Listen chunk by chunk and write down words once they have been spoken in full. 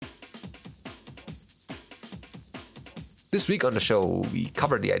This week on the show, we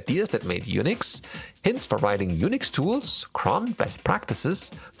cover the ideas that made Unix, hints for writing Unix tools, cron best practices,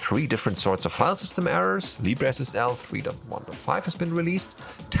 3 different sorts of file system errors, LibreSSL 3.1.5 has been released,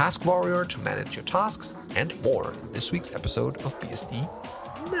 Task Warrior to manage your tasks, and more in this week's episode of BSD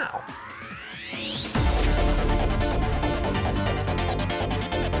Now.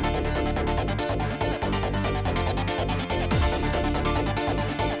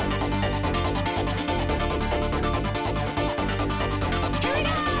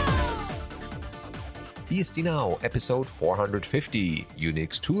 BSD Now, episode 450,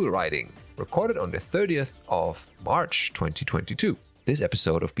 Unix tool writing, recorded on the 30th of March 2022. This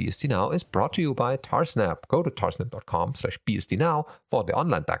episode of BSD Now is brought to you by Tarsnap. Go to tarsnap.com/bsdnow for the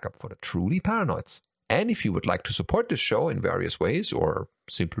online backup for the truly paranoids. And if you would like to support this show in various ways or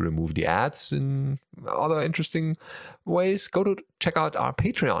simply remove the ads in other interesting ways, go to check out our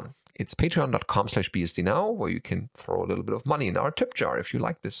Patreon. It's patreon.com/bsdnow, where you can throw a little bit of money in our tip jar if you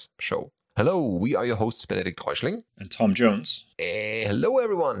like this show. Hello, we are your hosts, Benedict Reuschling and Tom Jones. Hello,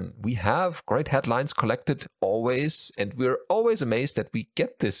 everyone. We have great headlines collected always, and we're always amazed that we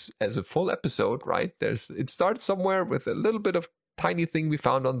get this as a full episode, right? It starts somewhere with a little bit of tiny thing we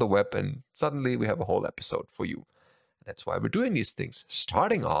found on the web, and suddenly we have a whole episode for you. That's why we're doing these things.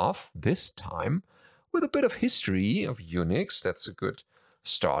 Starting off this time with a bit of history of Unix. That's a good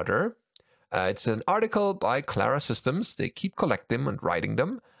starter. It's an article by Clara Systems. They keep collecting and writing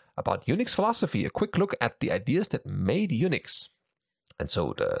them. About Unix philosophy, a quick look at the ideas that made Unix. And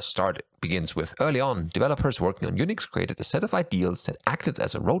so the start begins with, early on, developers working on Unix created a set of ideals that acted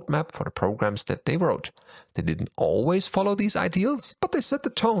as a roadmap for the programs that they wrote. They didn't always follow these ideals, but they set the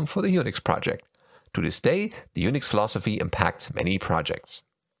tone for the Unix project. To this day, the Unix philosophy impacts many projects.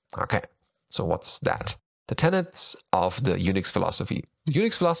 Okay, so what's that? The tenets of the Unix philosophy. The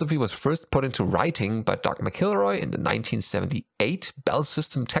Unix philosophy was first put into writing by Doug McIlroy in the 1978 Bell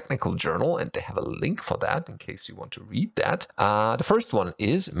System Technical Journal, and they have a link for that in case you want to read that. The first one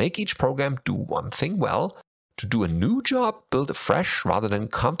is, make each program do one thing well. To do a new job, build afresh rather than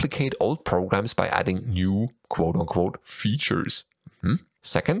complicate old programs by adding new, quote-unquote, features.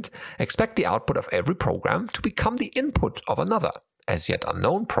 Second, expect the output of every program to become the input of another, as yet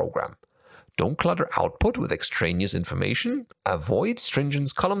unknown program. Don't clutter output with extraneous information. Avoid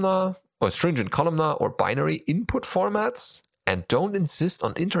stringent columnar or binary input formats. And don't insist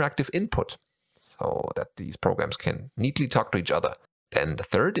on interactive input so that these programs can neatly talk to each other. Then the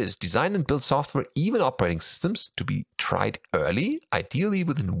third is design and build software, even operating systems, to be tried early, ideally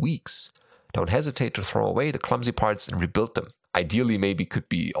within weeks. Don't hesitate to throw away the clumsy parts and rebuild them. Ideally, maybe could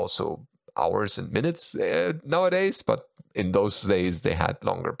be also hours and minutes nowadays, but in those days they had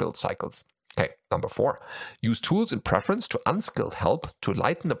longer build cycles. Okay, number 4. Use tools in preference to unskilled help to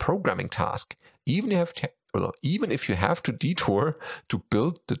lighten a programming task, even if you have to detour to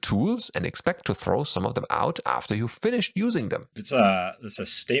build the tools and expect to throw some of them out after you've finished using them. It's a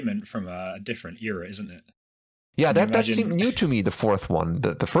statement from a different era, isn't it? Yeah, that seemed new to me, the fourth one.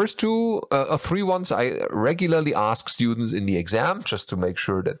 The first 3 ones I regularly ask students in the exam just to make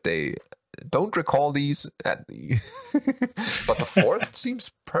sure that they don't recall these but the fourth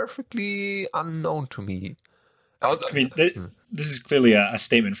seems perfectly unknown to me. I mean, this is clearly a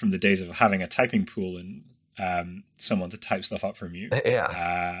statement from the days of having a typing pool and someone to type stuff up from you.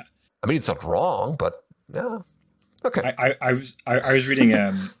 Yeah. I mean, it's not wrong, but yeah. Okay. I was reading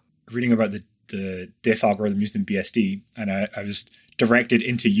about the diff algorithm used in BSD, and I was directed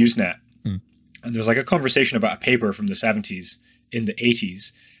into Usenet. And there was like a conversation about a paper from the 70s in the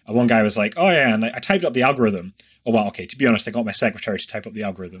 80s. And one guy was like, oh yeah, and I typed up the algorithm. Oh, well, okay, to be honest, I got my secretary to type up the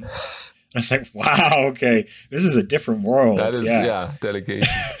algorithm. And I was like, wow, okay, this is a different world. That is, delegation.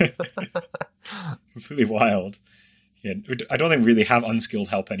 Completely wild. Yeah, I don't think we really have unskilled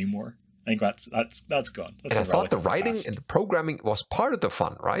help anymore. I think that's gone. That's and I thought the writing and the programming was part of the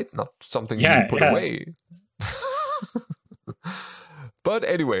fun, right? Not something you put away. But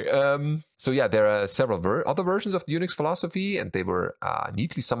anyway, there are several other versions of the Unix philosophy, and they were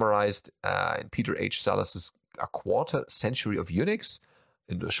neatly summarized in Peter H. Sallis's A Quarter Century of Unix.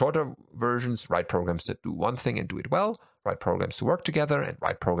 In the shorter versions, write programs that do one thing and do it well, write programs to work together, and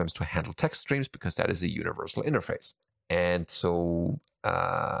write programs to handle text streams, because that is a universal interface. And so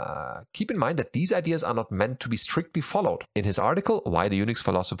keep in mind that these ideas are not meant to be strictly followed. In his article, Why the Unix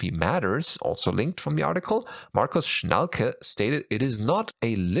Philosophy Matters, also linked from the article, Markus Schnalke stated it is not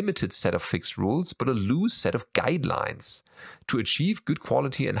a limited set of fixed rules, but a loose set of guidelines to achieve good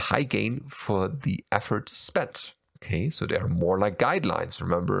quality and high gain for the effort spent. Okay, so they are more like guidelines.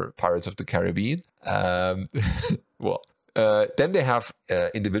 Remember Pirates of the Caribbean? Well, Then they have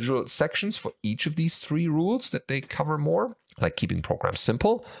individual sections for each of these 3 rules that they cover more, like keeping programs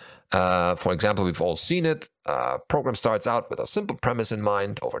simple. For example, we've all seen it. Program starts out with a simple premise in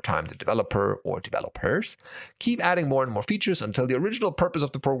mind. Over time, the developer or developers keep adding more and more features until the original purpose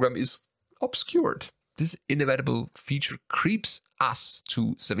of the program is obscured. This inevitable feature creeps us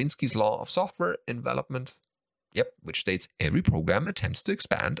to Savinsky's law of software development, which states every program attempts to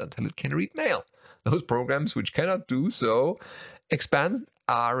expand until it can read mail. Those programs which cannot do so expand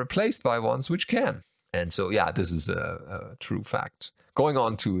are replaced by ones which can. And so, this is a true fact. Going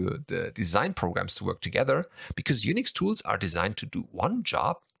on to the design programs to work together, because Unix tools are designed to do one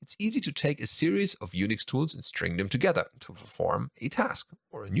job, it's easy to take a series of Unix tools and string them together to perform a task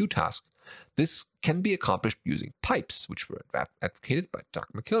or a new task. This can be accomplished using pipes, which were advocated by Doug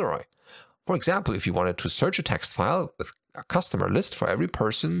McIlroy. For example, if you wanted to search a text file with a customer list for every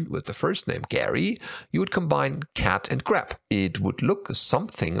person with the first name Gary, you would combine cat and grep. It would look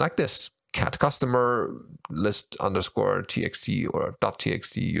something like this. Cat customer list underscore txt or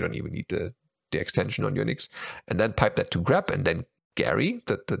 .txt. You don't even need the extension on Unix. And then pipe that to grep, and then Gary,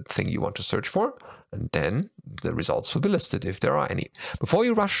 the thing you want to search for, and then the results will be listed if there are any. Before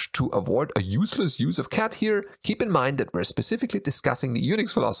you rush to avoid a useless use of cat here, keep in mind that we're specifically discussing the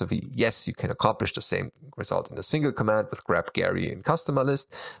Unix philosophy. Yes, you can accomplish the same result in a single command with grep Gary in customer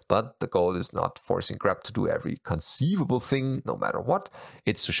list, but the goal is not forcing grep to do every conceivable thing no matter what.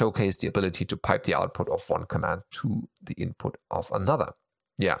 It's to showcase the ability to pipe the output of one command to the input of another.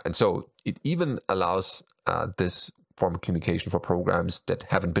 And so it even allows this form of communication for programs that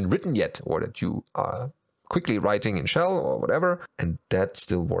haven't been written yet, or that you are quickly writing in shell or whatever, and that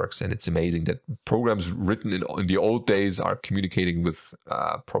still works. And it's amazing that programs written in the old days are communicating with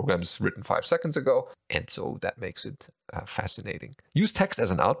programs written 5 seconds ago, and so that makes it fascinating. Use text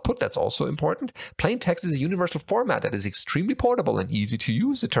as an output. That's also important. Plain text is a universal format that is extremely portable and easy to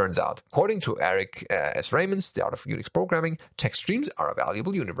use, it turns out. According to Eric S. Raymond's The Art of Unix Programming, text streams are a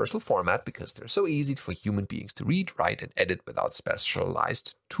valuable universal format because they're so easy for human beings to read, write, and edit without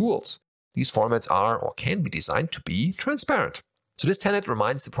specialized tools. These formats are or can be designed to be transparent. So this tenet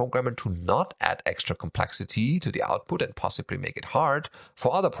reminds the programmer to not add extra complexity to the output and possibly make it hard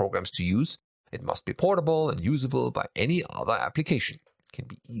for other programs to use. It must be portable and usable by any other application. It can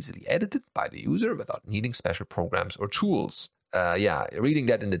be easily edited by the user without needing special programs or tools. Reading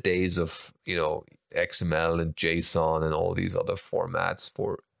that in the days of, XML and JSON and all these other formats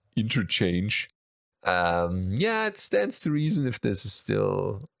for interchange. It stands to reason if this is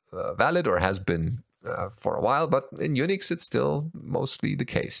still valid or has been for a while, but in Unix it's still mostly the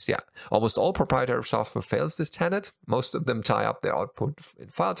case. Almost all proprietary software fails this tenet. Most of them tie up their output in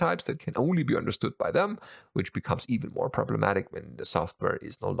file types that can only be understood by them, which becomes even more problematic when the software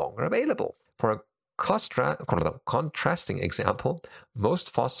is no longer available. For a contrasting example, most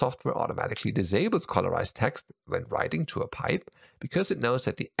FOSS software automatically disables colorized text when writing to a pipe because it knows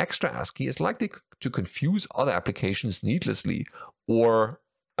that the extra ASCII is likely to confuse other applications needlessly or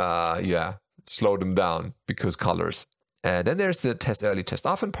slow them down because colors. Then there's the test early, test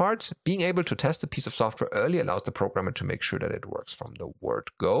often part. Being able to test a piece of software early allows the programmer to make sure that it works from the word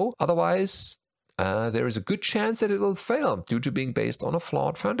go. Otherwise, there is a good chance that it will fail due to being based on a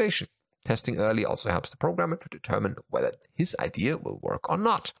flawed foundation. Testing early also helps the programmer to determine whether his idea will work or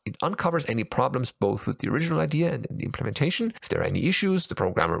not. It uncovers any problems both with the original idea and in the implementation. If there are any issues, the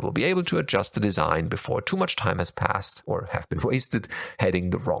programmer will be able to adjust the design before too much time has passed or have been wasted heading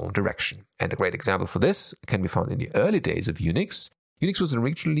the wrong direction. And a great example for this can be found in the early days of Unix. Unix was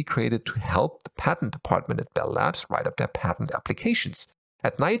originally created to help the patent department at Bell Labs write up their patent applications.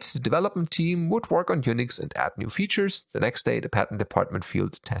 At night, the development team would work on Unix and add new features. The next day, the patent department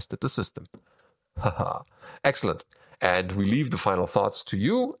field tested the system. Haha, excellent. And we leave the final thoughts to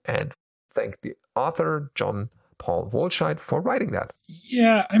you and thank the author, John Paul Wolscheid, for writing that.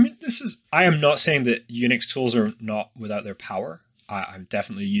 Yeah, I am not saying that Unix tools are not without their power. I'm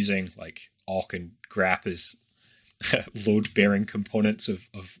definitely using awk and grep as load-bearing components of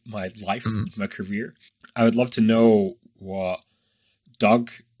my life, my career. I would love to know what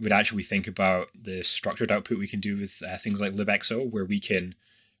Doug would actually think about the structured output we can do with things like libxo, where we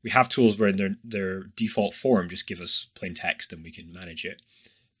have tools where in their default form just give us plain text and we can manage it.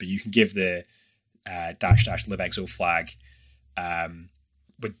 But you can give the -- libxo flag.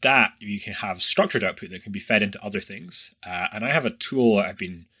 With that, you can have structured output that can be fed into other things. And I have a tool I've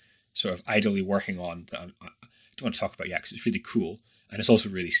been sort of idly working on that I don't want to talk about yet because it's really cool and it's also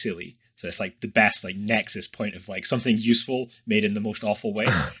really silly. So it's the best nexus point of something useful made in the most awful way.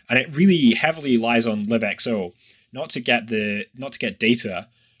 And it really heavily lies on libxo, not to get data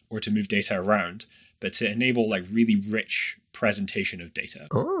or to move data around, but to enable like really rich presentation of data.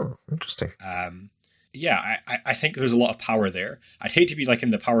 Oh, interesting. Yeah, I think there's a lot of power there. I'd hate to be like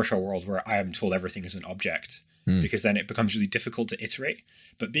in the PowerShell world where I am told everything is an object, because then it becomes really difficult to iterate.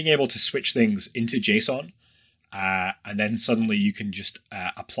 But being able to switch things into JSON, and then suddenly you can just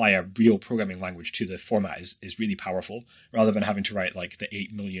apply a real programming language to the format is really powerful, rather than having to write like the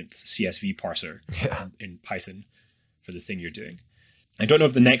 8 millionth CSV parser in Python for the thing you're doing. I don't know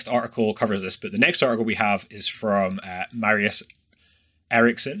if the next article covers this, but the next article we have is from Marius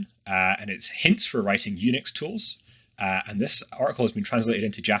Eriksson, and it's hints for writing Unix tools. And this article has been translated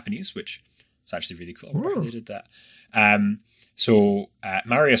into Japanese, which is actually really cool. I wonder how they did that. So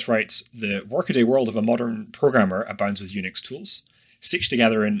Marius writes, the workaday world of a modern programmer abounds with Unix tools, stitched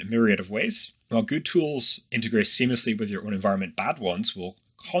together in a myriad of ways. While good tools integrate seamlessly with your own environment, bad ones will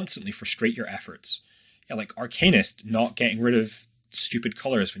constantly frustrate your efforts. Yeah, like Arcanist not getting rid of stupid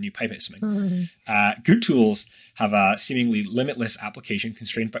colors when you pipe it something. Good tools have a seemingly limitless application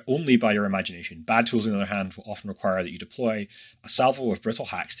constrained only by your imagination. Bad tools, on the other hand, will often require that you deploy a salvo of brittle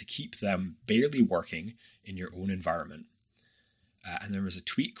hacks to keep them barely working in your own environment. And there was a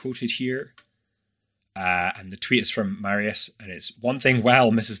tweet quoted here, and the tweet is from Marius, and it's one thing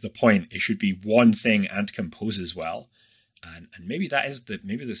well misses the point. It should be one thing and composes well. And maybe that's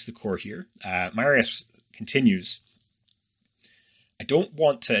the core here. Marius continues, I don't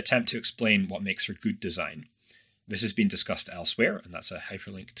want to attempt to explain what makes for good design. This has been discussed elsewhere, and that's a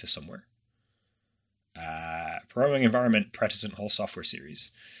hyperlink to somewhere. Programming Environment Protestant Hall Software Series.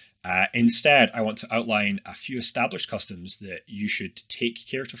 Instead, I want to outline a few established customs that you should take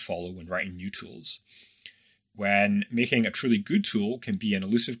care to follow when writing new tools. When making a truly good tool can be an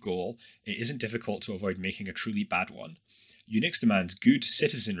elusive goal, it isn't difficult to avoid making a truly bad one. Unix demands good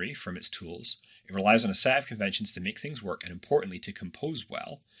citizenry from its tools. It relies on a set of conventions to make things work and, importantly, to compose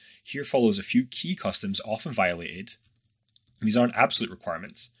well. Here follows a few key customs often violated. These aren't absolute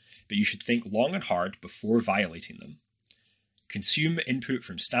requirements, but you should think long and hard before violating them. Consume input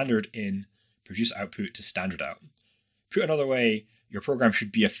from standard in, produce output to standard out. Put another way, your program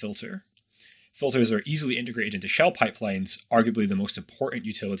should be a filter. Filters are easily integrated into shell pipelines, arguably the most important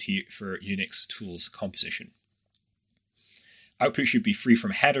utility for Unix tools composition. Output should be free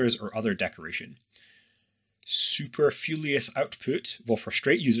from headers or other decoration. Superfluous output will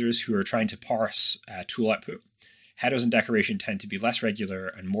frustrate users who are trying to parse tool output. Headers and decoration tend to be less regular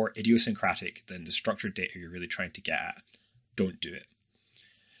and more idiosyncratic than the structured data you're really trying to get at. Don't do it.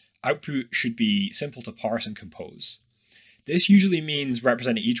 Output should be simple to parse and compose. This usually means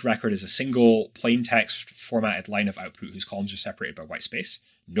representing each record as a single plain text formatted line of output whose columns are separated by white space.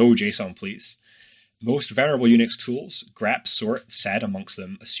 No JSON, please. Most venerable Unix tools, grep, sort, sed amongst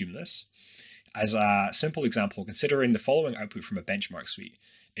them, assume this. As a simple example, considering the following output from a benchmark suite.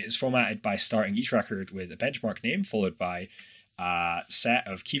 It is formatted by starting each record with a benchmark name, followed by a set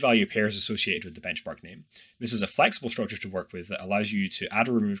of key value pairs associated with the benchmark name. This is a flexible structure to work with that allows you to add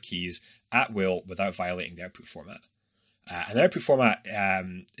or remove keys at will without violating the output format. And the output format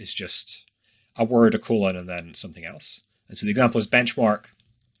is just a word, a colon, and then something else. And so the example is benchmark,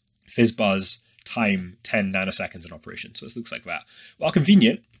 fizzbuzz, time 10 nanoseconds in operation. So this looks like that. While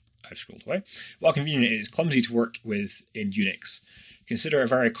convenient, I've scrolled away. While convenient, it is clumsy to work with in Unix. Consider a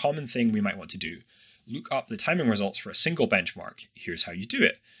very common thing we might want to do. Look up the timing results for a single benchmark. Here's how you do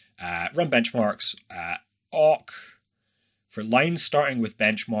it. Run benchmarks, awk, for lines starting with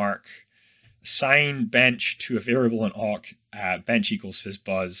benchmark, assign bench to a variable in awk, bench equals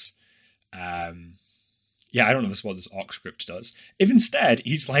fizzbuzz. Yeah, I don't know what this awk script does. If instead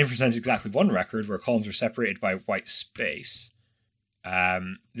each line presents exactly one record where columns are separated by white space,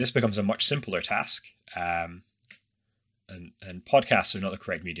 this becomes a much simpler task. And podcasts are not the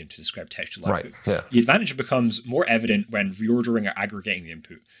correct medium to describe textual output. Right, yeah. The advantage becomes more evident when reordering or aggregating the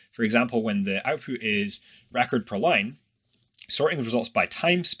input. For example, when the output is record per line, sorting the results by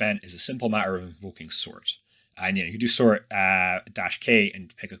time spent is a simple matter of invoking sort. And you can do sort -k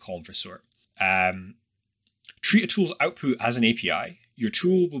and pick a column for sort. Treat a tool's output as an API. Your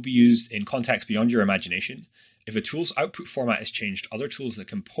tool will be used in context beyond your imagination. If a tool's output format is changed, other tools that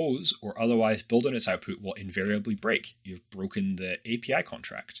compose or otherwise build on its output will invariably break. You've broken the API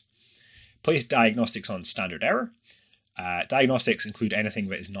contract. Place diagnostics on standard error. Diagnostics include anything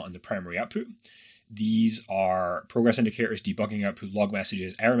that is not in the primary output. These are progress indicators, debugging output, log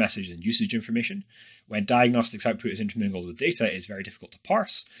messages, error messages, and usage information. When diagnostics output is intermingled with data, it's very difficult to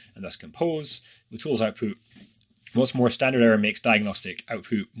parse and thus compose the tool's output. What's more, standard error makes diagnostic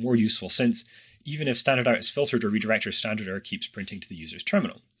output more useful since even if standard out is filtered or redirected, standard error keeps printing to the user's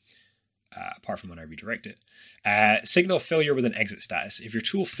terminal. apart from when I redirect it. Signal failure with an exit status. If your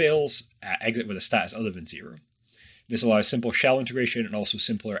tool fails, exit with a status other than 0. This allows simple shell integration and also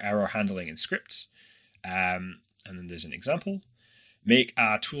simpler error handling in scripts. And then there's an example. Make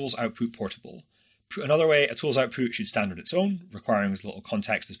a tool's output portable. Put another way, a tool's output should stand on its own, requiring as little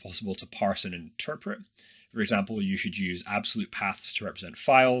context as possible to parse and interpret. For example, you should use absolute paths to represent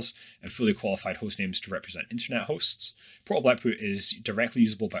files and fully qualified hostnames to represent internet hosts. Portable output is directly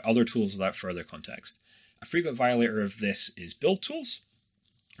usable by other tools without further context. A frequent violator of this is build tools.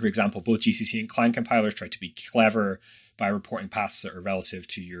 For example, both GCC and Clang compilers try to be clever by reporting paths that are relative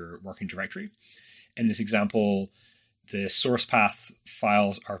to your working directory. In this example, the source path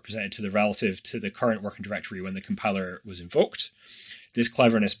files are presented to the relative to the current working directory when the compiler was invoked. This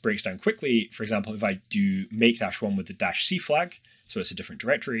cleverness breaks down quickly. For example, if I do make-1 with the -c flag, so it's a different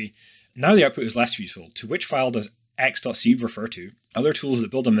directory, now the output is less useful. To which file does x.c refer to? Other tools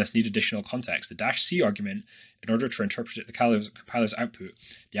that build on this need additional context. The -c argument, in order to interpret the compiler's output,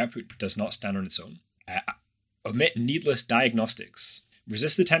 the output does not stand on its own. Omit needless diagnostics.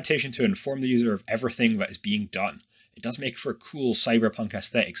 Resist the temptation to inform the user of everything that is being done. It does make for cool cyberpunk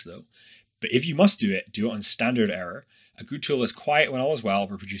aesthetics, though. But if you must do it on standard error. A good tool is quiet when all is well,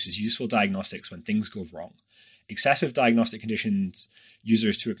 but produces useful diagnostics when things go wrong. Excessive diagnostic conditions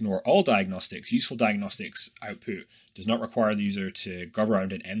users to ignore all diagnostics. Useful diagnostics output does not require the user to go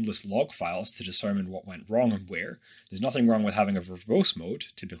around in endless log files to determine what went wrong and where. There's nothing wrong with having a verbose mode,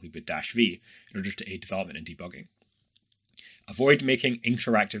 typically with -v, in order to aid development and debugging. Avoid making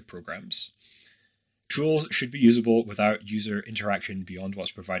interactive programs. Tools should be usable without user interaction beyond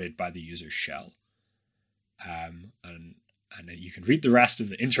what's provided by the user's shell. And you can read the rest of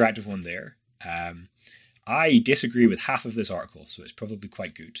the interactive one there. I disagree with half of this article, so it's probably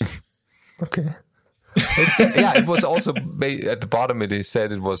quite good. Okay. It was also at the bottom. It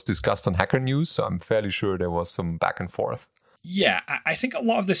said it was discussed on Hacker News, so I'm fairly sure there was some back and forth. Yeah, I think a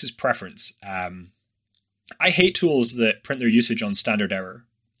lot of this is preference. I hate tools that print their usage on standard error,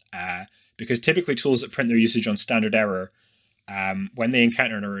 because typically tools that print their usage on standard error, when they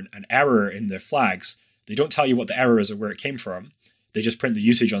encounter an error in their flags, they don't tell you what the error is or where it came from. They just print the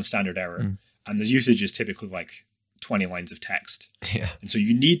usage on standard error. And the usage is typically like 20 lines of text. Yeah. And so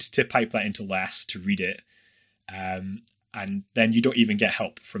you need to pipe that into less to read it. And then you don't even get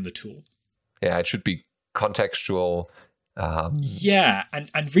help from the tool. Yeah, it should be contextual. Yeah.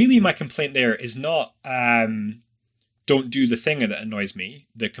 And really my complaint there is not don't do the thing that annoys me.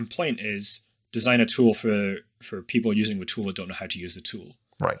 The complaint is design a tool for people using the tool that don't know how to use the tool.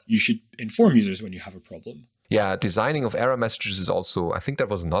 Right. You should inform users when you have a problem. Yeah, designing of error messages is also, I think that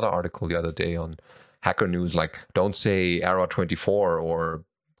was another article the other day on Hacker News, like don't say error 24 or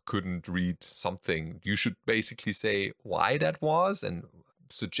couldn't read something. You should basically say why that was and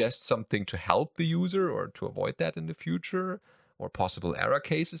suggest something to help the user or to avoid that in the future, or possible error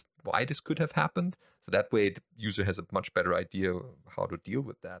cases, why this could have happened. So that way the user has a much better idea how to deal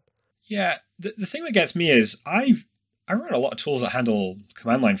with that. Yeah, the thing that gets me is I run a lot of tools that handle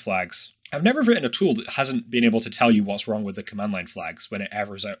command line flags. I've never written a tool that hasn't been able to tell you what's wrong with the command line flags when it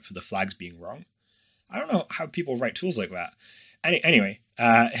errors out for the flags being wrong. I don't know how people write tools like that. Anyway,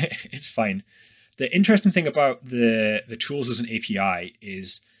 it's fine. The interesting thing about the tools as an API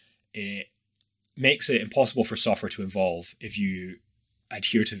is it makes it impossible for software to evolve if you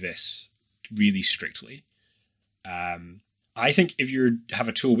adhere to this really strictly. I think if you have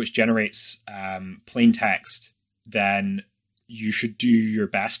a tool which generates plain text, then you should do your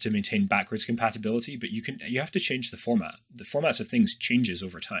best to maintain backwards compatibility, but you have to change the format. The formats of things changes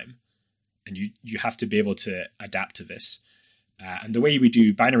over time, and you have to be able to adapt to this. And the way we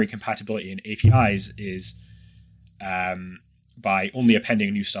do binary compatibility in APIs is by only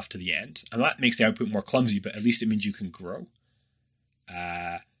appending new stuff to the end. And that makes the output more clumsy, but at least it means you can grow.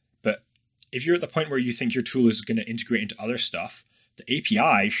 But if you're at the point where you think your tool is going to integrate into other stuff, the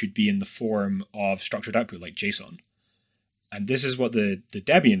API should be in the form of structured output like JSON. And this is what the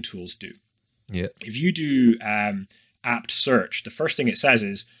Debian tools do. Yeah. If you do apt search, the first thing it says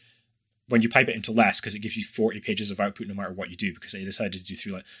is, when you pipe it into less, because it gives you 40 pages of output no matter what you do, because they decided to do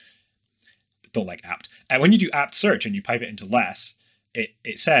through don't like apt. And when you do apt search and you pipe it into less,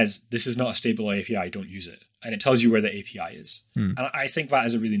 it says, this is not a stable API, don't use it. And it tells you where the API is. And I think that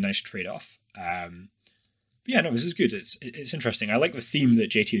is a really nice trade-off. But yeah, no, this is good. It's interesting. I like the theme that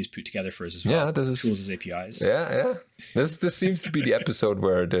JT has put together for us as well. Yeah, this is tools as APIs. Yeah. This seems to be the episode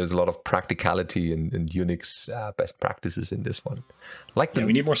where there's a lot of practicality and Unix best practices in this one.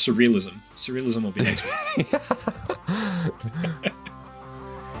 We need more surrealism. Surrealism will be next week.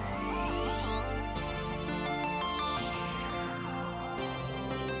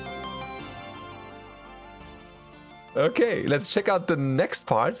 Okay, let's check out the next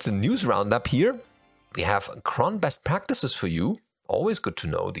part, the news roundup here. We have cron best practices for you. Always good to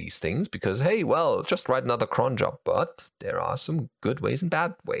know these things because, hey, well, just write another cron job, but there are some good ways and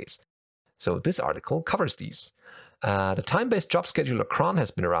bad ways. So this article covers these. The time-based job scheduler cron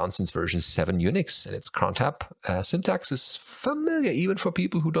has been around since version 7 Unix, and its crontab syntax is familiar even for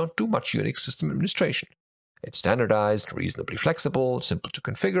people who don't do much Unix system administration. It's standardized, reasonably flexible, simple to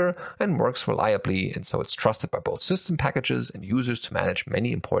configure, and works reliably, and so it's trusted by both system packages and users to manage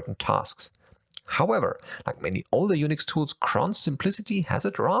many important tasks. However, like many older Unix tools, cron's simplicity has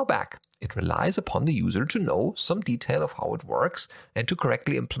a drawback. It relies upon the user to know some detail of how it works and to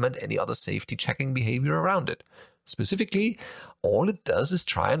correctly implement any other safety checking behavior around it. Specifically, all it does is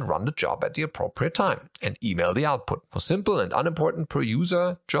try and run the job at the appropriate time and email the output. For simple and unimportant per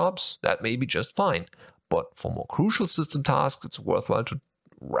user jobs, that may be just fine. But for more crucial system tasks, it's worthwhile to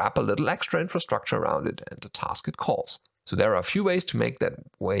wrap a little extra infrastructure around it and the task it calls. So there are a few ways to make that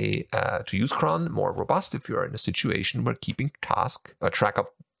way to use cron more robust if you're in a situation where keeping track of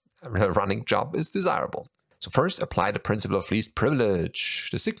a running job is desirable. So first, apply the principle of least privilege.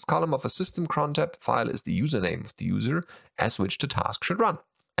 The sixth column of a system crontab file is the username of the user as which the task should run.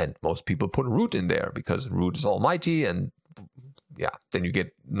 And most people put root in there because root is almighty and then you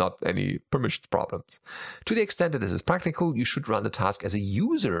get not any permissions problems. To the extent that this is practical, you should run the task as a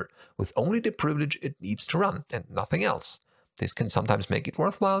user with only the privilege it needs to run and nothing else. This can sometimes make it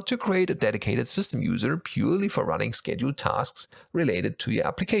worthwhile to create a dedicated system user purely for running scheduled tasks related to your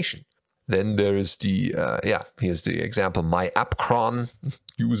application. Then there is here's the example, my app cron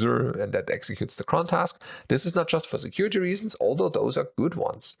user, and that executes the cron task. This is not just for security reasons, although those are good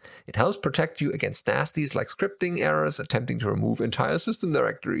ones. It helps protect you against nasties like scripting errors, attempting to remove entire system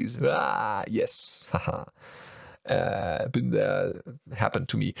directories. Yes, haha. Been there, happened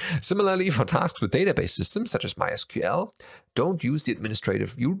to me. Similarly, for tasks with database systems such as MySQL, don't use the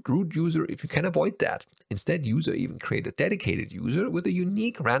administrative root user if you can avoid that. Instead, use or even create a dedicated user with a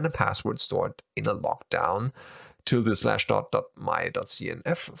unique random password stored in a lockdown ~/.my.cnf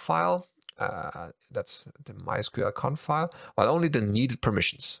file. That's the MySQL conf file, while only the needed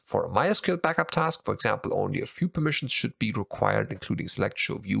permissions. For a MySQL backup task, for example, only a few permissions should be required, including select,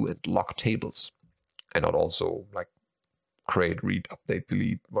 show, view, and lock tables. And not also like create, read, update,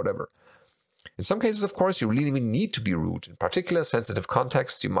 delete, whatever. In some cases, of course, you really need to be root. In particular sensitive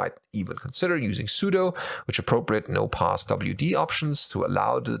contexts, you might even consider using sudo, which appropriate no-pass WD options to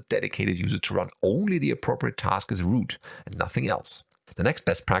allow the dedicated user to run only the appropriate task as root and nothing else. The next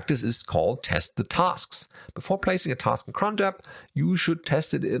best practice is called test the tasks. Before placing a task in crontab, you should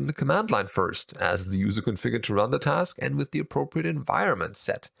test it in the command line first, as the user configured to run the task and with the appropriate environment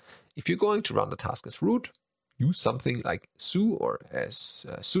set. If you're going to run the task as root, use something like su or as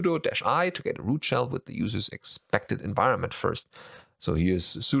sudo-i to get a root shell with the user's expected environment first. So here's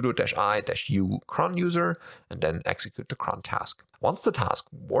sudo-i-u cron user and then execute the cron task. Once the task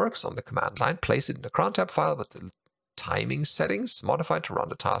works on the command line, place it in the crontab file with the timing settings modified to run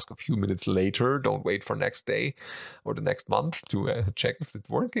the task a few minutes later. Don't wait for next day or the next month to check if it's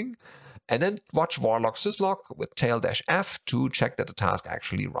working. And then watch warlock syslog with tail-f to check that the task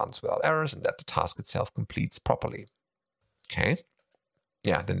actually runs without errors and that the task itself completes properly. Okay.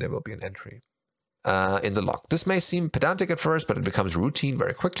 Yeah, then there will be an entry in the log. This may seem pedantic at first, but it becomes routine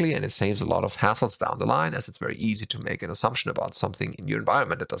very quickly, and it saves a lot of hassles down the line, as it's very easy to make an assumption about something in your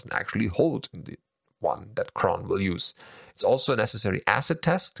environment that doesn't actually hold in the one that cron will use. It's also a necessary asset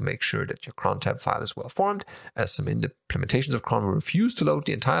test to make sure that your crontab file is well formed, as some implementations of cron will refuse to load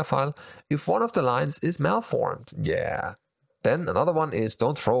the entire file if one of the lines is malformed. Yeah. Then another one is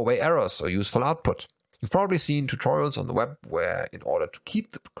don't throw away errors or useful output. You've probably seen tutorials on the web where, in order to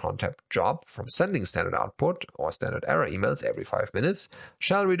keep the crontab job from sending standard output or standard error emails every 5 minutes,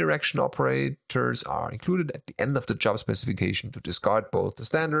 shell redirection operators are included at the end of the job specification to discard both the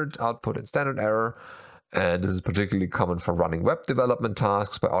standard output and standard error. And this is particularly common for running web development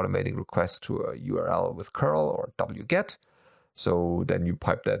tasks by automating requests to a URL with curl or wget. So then you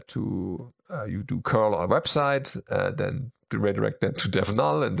pipe that to, you do curl on a website, then redirect that to dev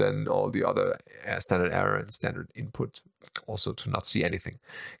null, and then all the other standard error and standard input also to not see anything.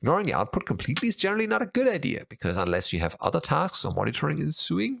 Ignoring the output completely is generally not a good idea, because unless you have other tasks or monitoring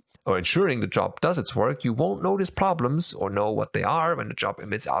ensuing, or ensuring the job does its work, you won't notice problems or know what they are when the job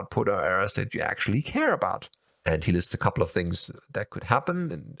emits output or errors that you actually care about. And he lists a couple of things that could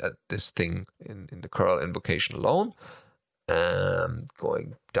happen in this thing in the curl invocation alone.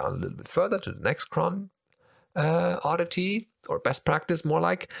 Going down a little bit further to the next cron. oddity or best practice, more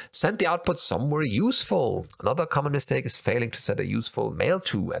like send the output somewhere useful. Another common mistake is failing to set a useful mail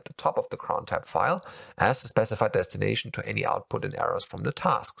to at the top of the cron tab file as a specified destination to any output and errors from the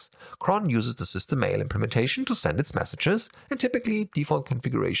tasks. Cron uses the system mail implementation to send its messages, and typically default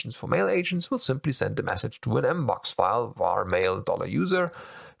configurations for mail agents will simply send the message to an mbox file var mail $user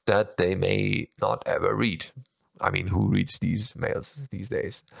that they may not ever read. I mean, who reads these mails these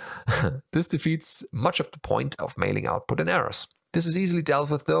days? This defeats much of the point of mailing output and errors. This is easily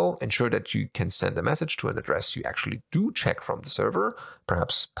dealt with though. Ensure that you can send a message to an address you actually do check from the server,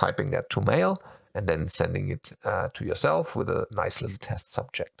 perhaps piping that to mail and then sending it to yourself with a nice little test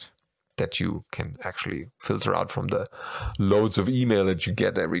subject that you can actually filter out from the loads of email that you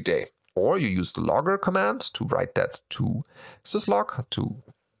get every day. Or you use the logger command to write that to syslog to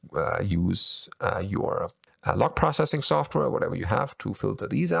use your log processing software, whatever you have, to filter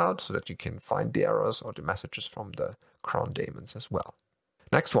these out so that you can find the errors or the messages from the cron daemons as well.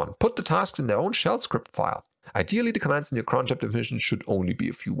 Next one, put the tasks in their own shell script file. Ideally, the commands in your cron tab definition should only be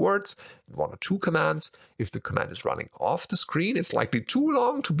a few words, 1 or 2 commands. If the command is running off the screen, it's likely too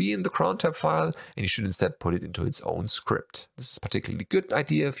long to be in the cron tab file, and you should instead put it into its own script. This is a particularly good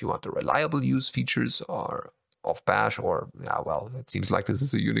idea if you want the reliable use features or of Bash, or it seems like this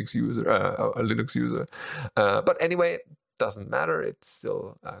is a Unix user, a Linux user. But anyway, doesn't matter. It's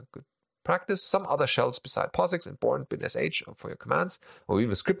still good practice. Some other shells beside POSIX and Bourne, bin.sh for your commands, or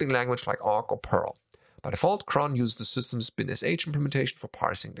even a scripting language like Awk or Perl. By default, cron uses the system's bin.sh implementation for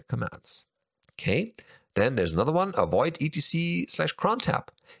parsing the commands. Okay. Then there's another one, avoid etc/cron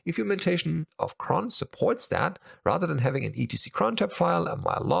tab. If your implementation of cron supports that, rather than having an etc/cron tab file a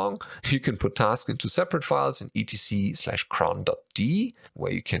mile long, you can put tasks into separate files in etc/cron.d,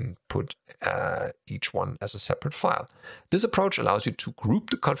 where you can put each one as a separate file. This approach allows you to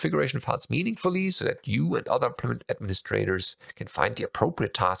group the configuration files meaningfully so that you and other administrators can find the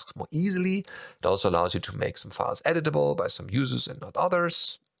appropriate tasks more easily. It also allows you to make some files editable by some users and not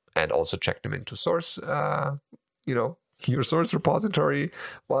others, and also check them into source, your source repository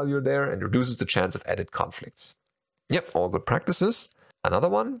while you're there, and reduces the chance of edit conflicts. Yep, all good practices. Another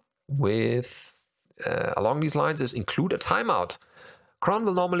one with along these lines is include a timeout. Cron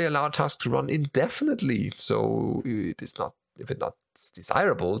will normally allow tasks to run indefinitely, so if it's not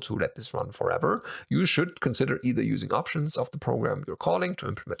desirable to let this run forever, you should consider either using options of the program you're calling to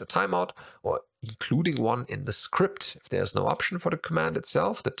implement a timeout, or including one in the script. If there's no option for the command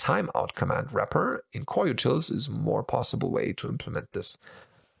itself, the timeout command wrapper in core utils is a more possible way to implement this.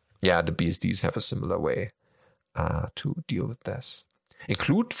 Yeah, the BSDs have a similar way to deal with this.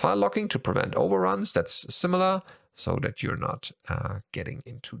 Include file locking to prevent overruns. That's similar, so that you're not getting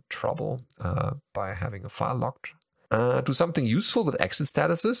into trouble by having a file locked. Do something useful with exit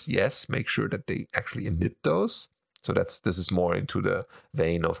statuses. Yes, make sure that they actually emit those. So this is more into the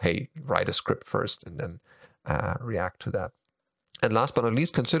vein of, hey, write a script first and then react to that. And last but not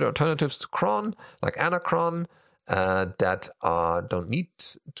least, consider alternatives to cron, like anacron, that don't need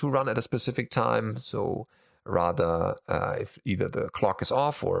to run at a specific time. So rather, if either the clock is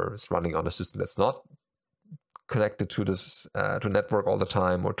off or it's running on a system that's not connected to this to network all the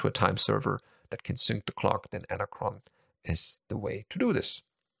time, or to a time server that can sync the clock, then anacron is the way to do this.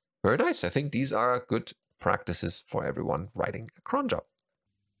 Very nice. I think these are good practices for everyone writing a cron job.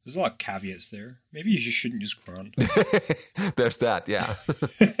 There's a lot of caveats there. Maybe you just shouldn't use cron. There's that, yeah.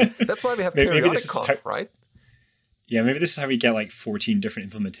 That's why we have periodic conf, right? Yeah, maybe this is how we get like 14 different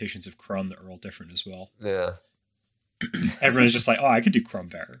implementations of cron that are all different as well. Yeah. Everyone's just like, oh, I could do cron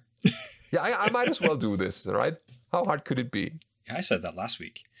better. Yeah, I might as well do this, right? How hard could it be? Yeah, I said that last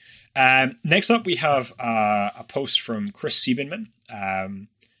week. Next up, we have a post from Chris Siebenman.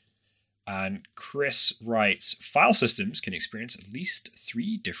 And Chris writes, file systems can experience at least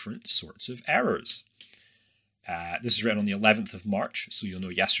 3 different sorts of errors. This is written on the 11th of March, so you'll know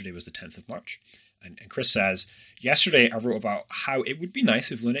yesterday was the 10th of March. And Chris says, yesterday I wrote about how it would be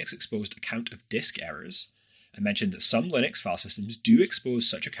nice if Linux exposed a count of disk errors. I mentioned that some Linux file systems do expose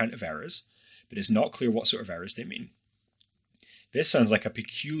such a count of errors, but it's not clear what sort of errors they mean. This sounds like a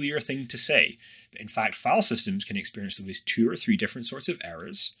peculiar thing to say, but in fact, file systems can experience at least 2 or 3 different sorts of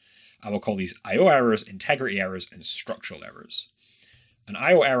errors. I will call these I/O errors, integrity errors, and structural errors. An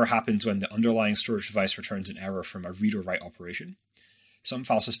I/O error happens when the underlying storage device returns an error from a read or write operation. Some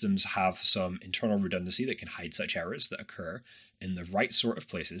file systems have some internal redundancy that can hide such errors that occur in the right sort of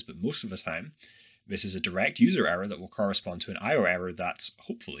places, but most of the time, this is a direct user error that will correspond to an I/O error that's,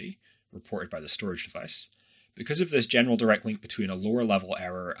 hopefully, reported by the storage device. Because of this general direct link between a lower level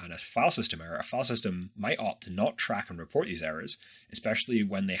error and a file system error, a file system might opt to not track and report these errors, especially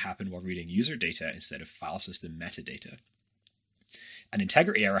when they happen while reading user data instead of file system metadata. An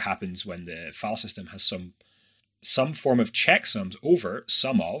integrity error happens when the file system has some form of checksums over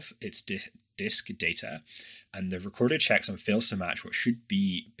some of its disk data, and the recorded checksum fails to match what should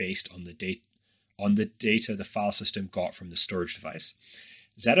be based on the data the file system got from the storage device.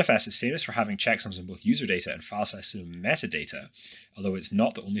 ZFS is famous for having checksums in both user data and file system metadata, although it's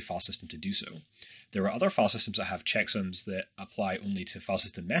not the only file system to do so. There are other file systems that have checksums that apply only to file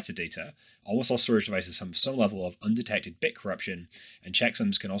system metadata. Almost all storage devices have some level of undetected bit corruption, and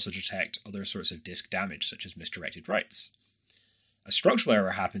checksums can also detect other sorts of disk damage, such as misdirected writes. A structural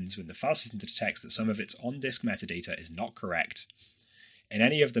error happens when the file system detects that some of its on-disk metadata is not correct in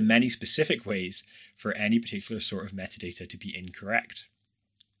any of the many specific ways for any particular sort of metadata to be incorrect.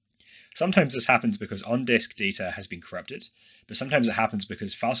 Sometimes this happens because on-disk data has been corrupted, but sometimes it happens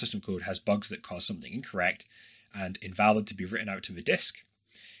because file system code has bugs that cause something incorrect and invalid to be written out to the disk,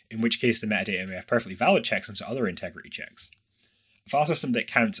 in which case the metadata may have perfectly valid checksums or other integrity checks. A file system that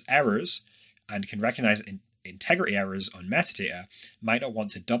counts errors and can recognize integrity errors on metadata might not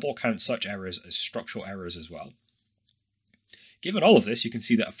want to double count such errors as structural errors as well. Given all of this, you can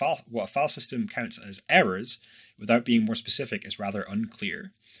see that what a file system counts as errors without being more specific is rather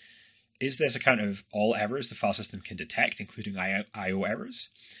unclear. Is this a count of all errors the file system can detect, including I/O errors?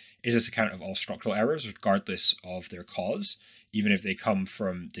 Is this a count of all structural errors, regardless of their cause, even if they come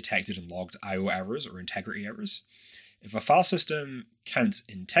from detected and logged I/O errors or integrity errors? If a file system counts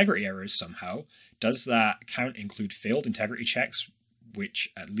integrity errors somehow, does that count include failed integrity checks,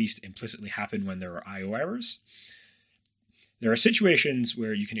 which at least implicitly happen when there are I/O errors? There are situations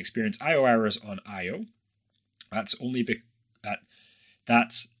where you can experience I/O errors on I/O. That's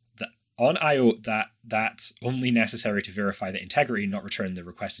only necessary to verify the integrity, not return the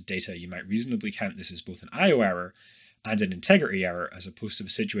requested data. You might reasonably count this as both an I/O error and an integrity error, as opposed to a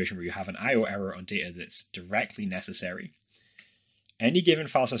situation where you have an I/O error on data that's directly necessary. Any given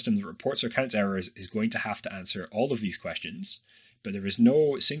file system that reports or counts errors is going to have to answer all of these questions, but there is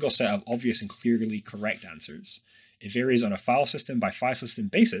no single set of obvious and clearly correct answers. It varies on a file system by file system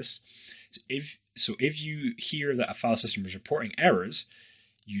basis. So if you hear that a file system is reporting errors,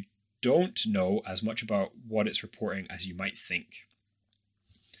 you don't know as much about what it's reporting as you might think.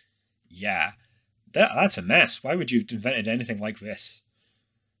 Yeah, that's a mess. Why would you have invented anything like this?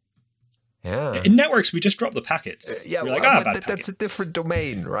 Yeah. In networks, we just drop the packets. Yeah, we're well, like, that's a different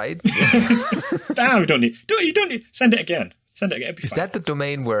domain, right? We don't need. You don't need. Send it again. Is that the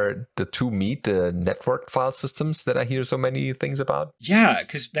domain where the two meet, the networked file systems that I hear so many things about? Yeah,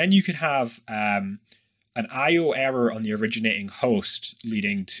 because then you can have an I/O error on the originating host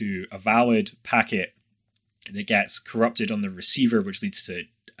leading to a valid packet that gets corrupted on the receiver, which leads to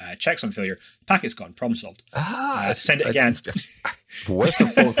checksum failure. The packet's gone. Problem solved. Send it again. Worst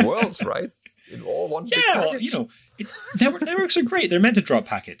of both worlds, right? In all one big package. Well, networks are great. They're meant to drop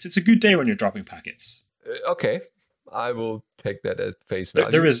packets. It's a good day when you're dropping packets. Okay. I will take that at face value.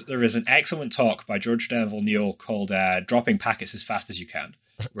 There is an excellent talk by George Denville Neal called Dropping Packets as Fast as You Can,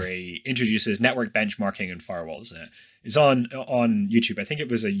 where he introduces network benchmarking and firewalls. It's on YouTube. I think it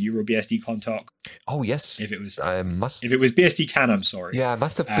was a EuroBSDCon talk. Oh, yes. If it was BSDCan, I'm sorry. Yeah, I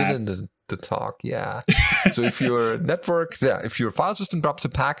must have been in the talk, yeah. So if your if your file system drops a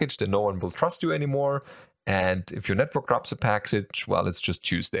package, then no one will trust you anymore. And if your network drops a package, well, it's just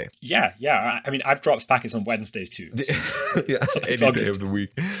Tuesday. Yeah. I mean, I've dropped packets on Wednesdays too. So yeah, any day of the week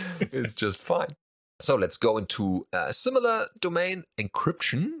is just fine. So let's go into a similar domain,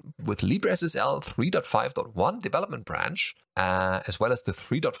 encryption, with LibreSSL 3.5.1 development branch, as well as the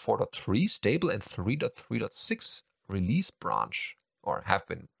 3.4.3 stable and 3.3.6 release branch, or have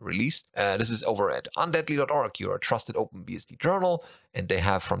been released. This is over at undeadly.org, your trusted OpenBSD journal, and they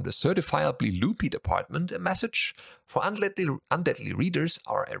have from the certifiably loopy department a message. For undeadly readers,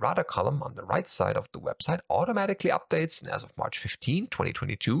 our errata column on the right side of the website automatically updates, and as of March 15,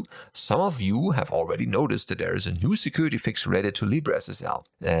 2022, some of you have already noticed that there is a new security fix related to LibreSSL.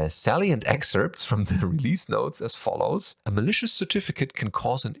 Salient excerpts from the release notes as follows. A malicious certificate can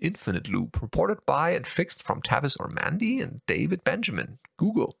cause an infinite loop, reported by and fixed from Tavis Ormandy and David Benjamin,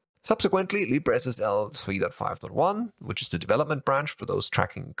 Google. Subsequently, LibreSSL 3.5.1, which is the development branch for those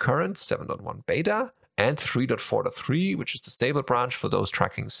tracking current 7.1 beta, and 3.4.3, which is the stable branch for those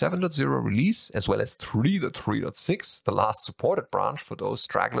tracking 7.0 release, as well as 3.3.6, the last supported branch for those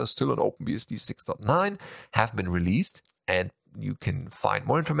stragglers still on OpenBSD 6.9, have been released. And You can find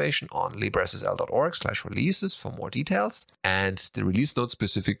more information on libressl.org/releases for more details and the release notes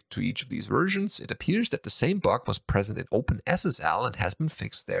specific to each of these versions. It appears that the same bug was present in OpenSSL and has been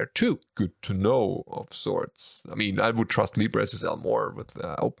fixed there too. Good to know, of sorts. I mean, I would trust LibreSSL more with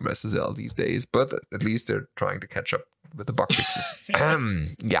OpenSSL these days, but at least they're trying to catch up with the bug fixes.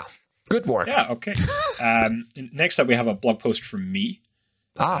 Yeah, good work. Yeah, okay. Next up, we have a blog post from me.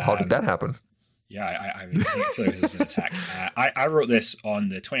 How did that happen? Yeah, I feel like this is an attack. I wrote this on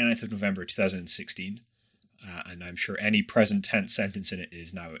the 29th of November 2016, and I'm sure any present tense sentence in it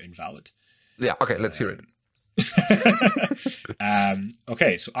is now invalid. Yeah, okay, let's hear it.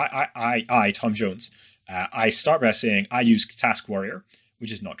 Okay, so I, Tom Jones, I start by saying I use Task Warrior,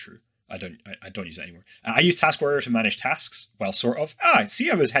 which is not true. I don't use it anymore. I use Task Warrior to manage tasks. Well, sort of. See,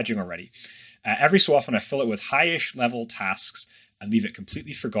 I was hedging already. Every so often, I fill it with high-ish level tasks and leave it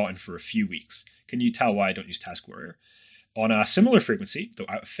completely forgotten for a few weeks. Can you tell why I don't use Task Warrior? On a similar frequency, though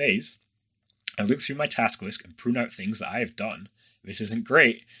out of phase, I look through my task list and prune out things that I have done. This isn't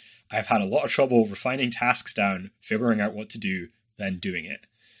great. I've had a lot of trouble refining tasks down, figuring out what to do, then doing it.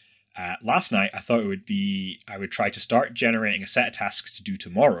 Last night, I thought I would try to start generating a set of tasks to do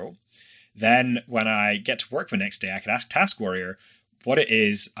tomorrow. Then when I get to work the next day, I could ask Task Warrior what it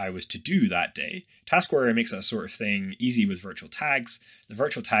is I was to do that day. Task Warrior makes that sort of thing easy with virtual tags. The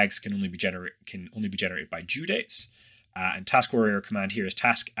virtual tags can only be generated by due dates. And Task Warrior command here is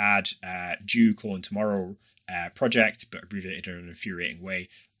task add due : tomorrow project, but abbreviated in an infuriating way,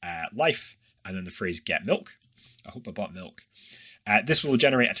 life, and then the phrase get milk. I hope I bought milk. This will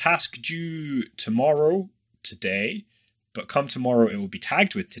generate a task due tomorrow, today, but come tomorrow it will be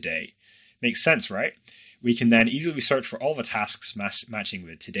tagged with today. Makes sense, right? We can then easily search for all the tasks matching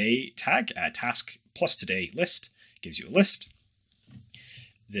the today tag. Task plus today list gives you a list.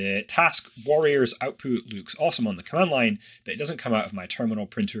 The Task Warrior's output looks awesome on the command line, but it doesn't come out of my terminal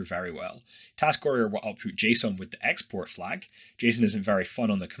printer very well. Task Warrior will output JSON with the export flag. JSON isn't very fun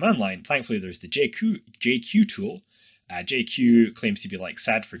on the command line. Thankfully, there's the JQ tool. JQ claims to be like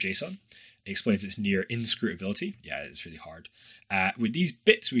SAD for JSON. It explains its near inscrutability. Yeah, it's really hard. With these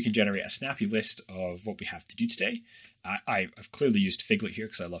bits, we can generate a snappy list of what we have to do today. I've clearly used Figlet here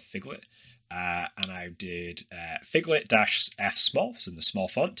because I love Figlet. And I did Figlet-F small, so in the small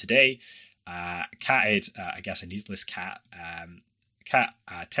font today. Catted, I guess a needless cat.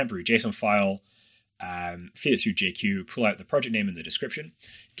 Temporary JSON file. Feed it through JQ, pull out the project name and the description.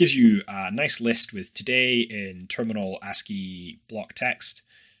 Gives you a nice list with today in terminal ASCII block text.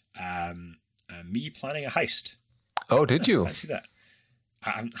 Me planning a heist. Oh, did you? Fancy that.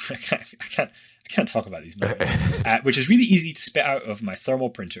 I can't talk about these moments. Which is really easy to spit out of my thermal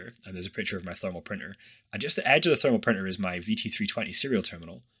printer. And there's a picture of my thermal printer. And just the edge of the thermal printer is my VT320 serial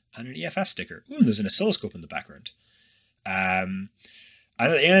terminal and an EFF sticker. Ooh, and there's an oscilloscope in the background. And at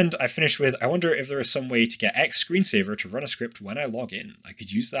the end, I finished with, I wonder if there is some way to get X screensaver to run a script when I log in. I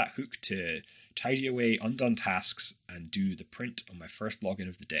could use that hook to tidy away undone tasks and do the print on my first login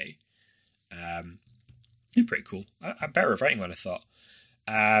of the day. Pretty cool. I'm better at writing than I thought.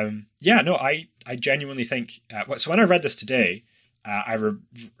 I genuinely think, so when I read this today, I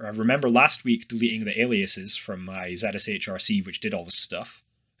remember last week deleting the aliases from my ZSHRC, which did all this stuff,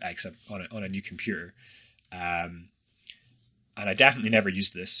 except on a new computer. And I definitely never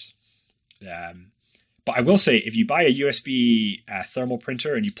used this. But I will say, if you buy a USB thermal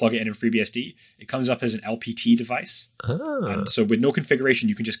printer and you plug it in FreeBSD, it comes up as an LPT device. And so with no configuration,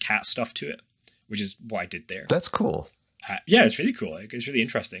 you can just cat stuff to it, which is what I did there. That's cool. Yeah, it's really cool. It's really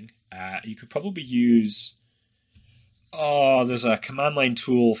interesting. You could probably use... there's a command line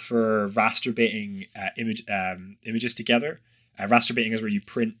tool for raster baiting images together. Raster baiting is where you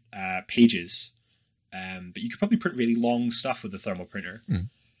print pages. But you could probably print really long stuff with the thermal printer.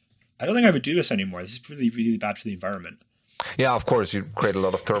 I don't think I would do this anymore. This is really, really bad for the environment. Yeah, of course, you create a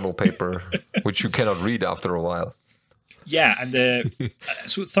lot of thermal paper, which you cannot read after a while. Yeah, and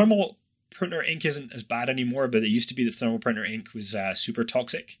so thermal printer ink isn't as bad anymore, but it used to be that thermal printer ink was super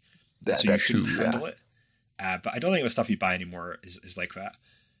toxic. So you shouldn't handle it. But I don't think the stuff you buy anymore is like that.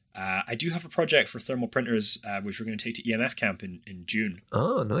 I do have a project for thermal printers, which we're going to take to EMF Camp in June.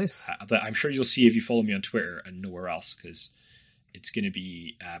 Oh, nice. That I'm sure you'll see if you follow me on Twitter and nowhere else, because it's going to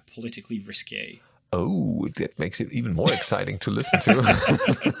be politically risque. Oh, that makes it even more exciting to listen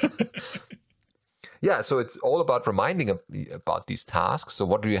to. Yeah, so it's all about reminding about these tasks. So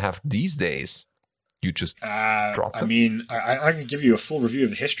what do you have these days? You just drop them? I mean, I can give you a full review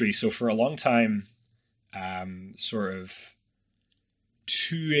of the history. So for a long time, sort of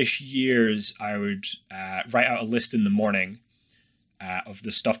 2-ish years, I would write out a list in the morning of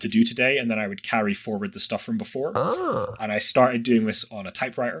the stuff to do today, and then I would carry forward the stuff from before. Ah. And I started doing this on a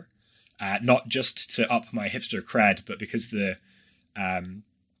typewriter, not just to up my hipster cred, but because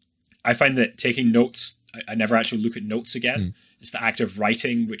I find that taking notes, I never actually look at notes again. It's the act of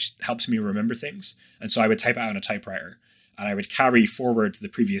writing which helps me remember things. And so I would type it out on a typewriter, and I would carry forward the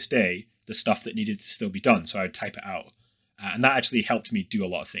previous day the stuff that needed to still be done. So I would type it out. And that actually helped me do a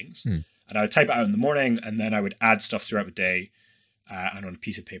lot of things. And I would type it out in the morning, and then I would add stuff throughout the day and on a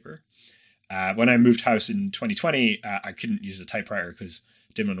piece of paper. When I moved house in 2020, I couldn't use the typewriter because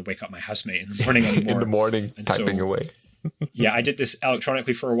I didn't want to wake up my housemate in the morning anymore. In the morning, and typing away. Yeah, I did this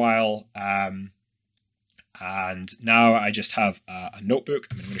electronically for a while. And now I just have a notebook.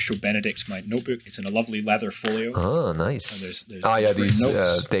 I'm going to show Benedict my notebook. It's in a lovely leather folio. Oh, nice. There's these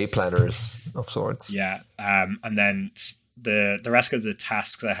notes. Day planners of sorts. Yeah. And then the rest of the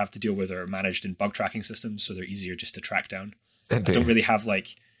tasks I have to deal with are managed in bug tracking systems, so they're easier just to track down. Indeed. I don't really have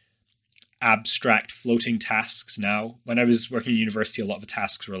like abstract floating tasks now. When I was working at university, a lot of the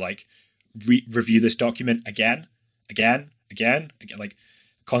tasks were like review this document again, like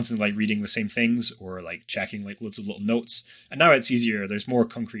constantly like reading the same things or like checking like loads of little notes. And now it's easier. There's more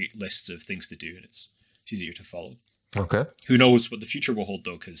concrete lists of things to do, and it's easier to follow. Okay. Who knows what the future will hold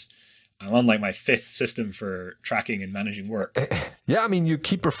though, because I'm on like my 5th system for tracking and managing work. Yeah, I mean, you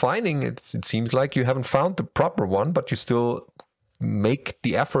keep refining. It seems like you haven't found the proper one, but you still make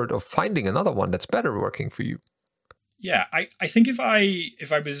the effort of finding another one that's better working for you. Yeah, I think if I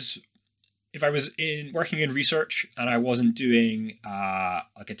was working in research and I wasn't doing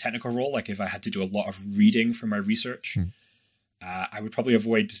like a technical role, like if I had to do a lot of reading for my research, I would probably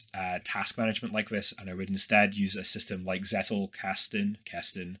avoid task management like this, and I would instead use a system like Zettelkasten,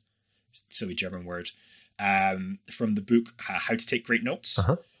 silly German word, from the book How to Take Great Notes,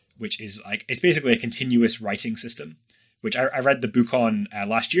 which is like, it's basically a continuous writing system, which I read the book on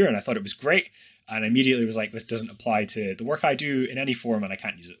last year, and I thought it was great, and immediately was like, this doesn't apply to the work I do in any form, and I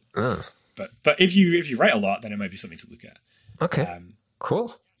can't use it. But if you write a lot, then it might be something to look at. Okay,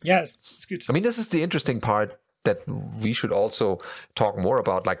 cool. Yeah, it's good. I mean, this is the interesting part that we should also talk more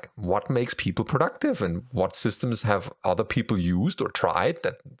about, like what makes people productive and what systems have other people used or tried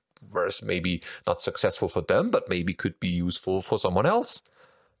that were maybe not successful for them, but maybe could be useful for someone else.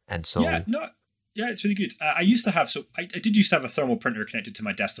 And so... Yeah, it's really good. I used to have, I did used to have a thermal printer connected to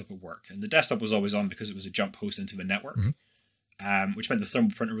my desktop at work, and the desktop was always on because it was a jump host into the network, which meant the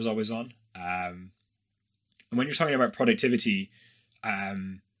thermal printer was always on. And when you're talking about productivity,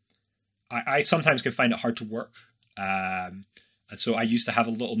 I sometimes can find it hard to work. And so I used to have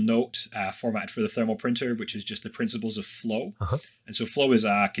a little note formatted for the thermal printer, which is just the principles of flow. And so flow is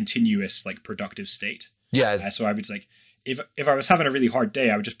a continuous, like, productive state. Yeah. So I would like, if I was having a really hard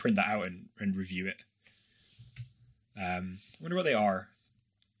day, I would just print that out and review it. I wonder what they are.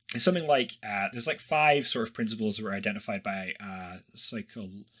 It's something like, there's like 5 sort of principles that were identified by a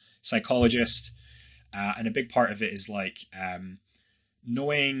psychologist. And a big part of it is like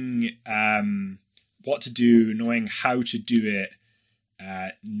knowing what to do, knowing how to do it,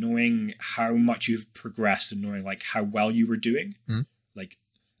 knowing how much you've progressed, and knowing like how well you were doing. Like,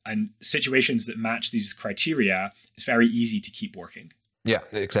 and situations that match these criteria, it's very easy to keep working. Yeah,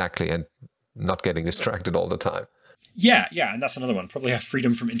 exactly. And not getting distracted all the time. Yeah. And that's another one. Probably have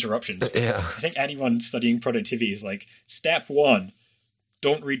freedom from interruptions. Yeah. I think anyone studying productivity is like, step 1,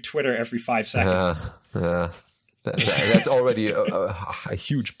 don't read Twitter every 5 seconds. Yeah. That's already a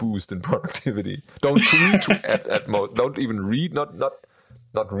huge boost in productivity. Don't tweet at most. Don't even read. Not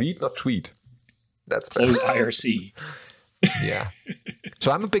read. Not tweet. That's close IRC. Yeah.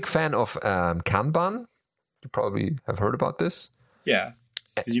 So I'm a big fan of Kanban. You probably have heard about this. Yeah,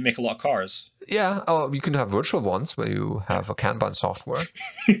 because you make a lot of cars. Yeah. Oh, you can have virtual ones where you have a Kanban software.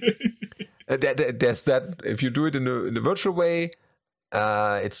 There's that. If you do it in a virtual way,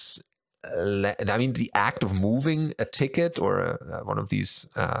 it's. I mean, the act of moving a ticket or one of these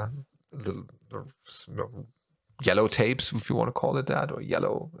the yellow tapes, if you want to call it that, or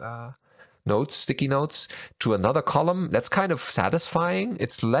yellow notes, sticky notes, to another column, that's kind of satisfying.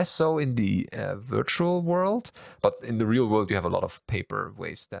 It's less so in the virtual world, but in the real world, you have a lot of paper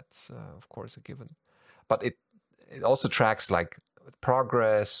waste. That's, of course, a given. But it also tracks like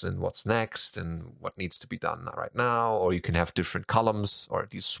progress and what's next and what needs to be done right now. Or you can have different columns or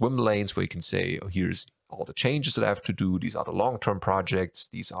these swim lanes where you can say, oh, here's all the changes that I have to do. These are the long-term projects.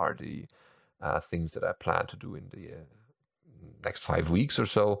 These are the things that I plan to do in the next 5 weeks or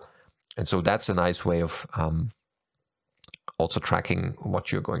so. And so that's a nice way of also tracking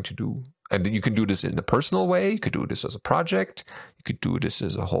what you're going to do. And you can do this in a personal way. You could do this as a project. You could do this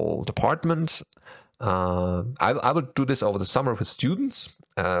as a whole department. I will do this over the summer with students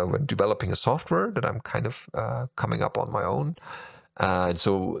when developing a software that I'm kind of coming up on my own. And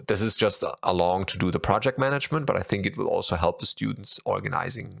so this is just along to do the project management, but I think it will also help the students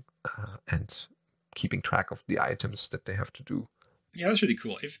organizing and keeping track of the items that they have to do. Yeah, that's really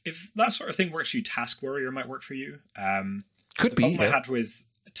cool. If that sort of thing works for you, Task Warrior might work for you. Could be. The problem I had with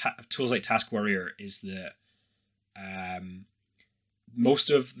tools like Task Warrior is that most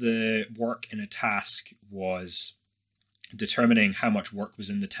of the work in a task was determining how much work was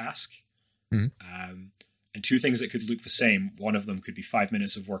in the task. Mm-hmm. And two things that could look the same. One of them could be 5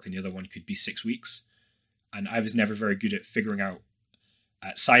 minutes of work and the other one could be 6 weeks. And I was never very good at figuring out,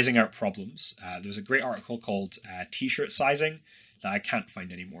 sizing out problems. There was a great article called T-shirt sizing that I can't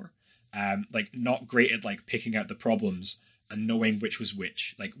find anymore. Like not great at like picking out the problems and knowing which was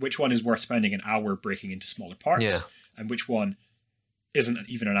which. Like which one is worth spending an hour breaking into smaller parts and which one isn't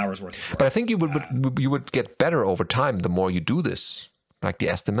even an hour's worth of work. But I think you would get better over time the more you do this, like the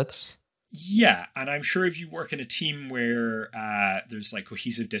estimates. Yeah, and I'm sure if you work in a team where there's like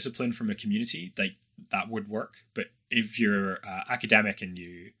cohesive discipline from a community, like that would work. But if you're academic and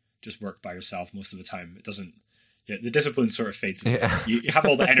you just work by yourself most of the time, it doesn't. Yeah, the discipline sort of fades away. Yeah. You have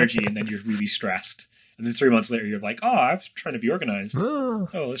all the energy, and then you're really stressed. And then 3 months later, you're like, "Oh, I was trying to be organized.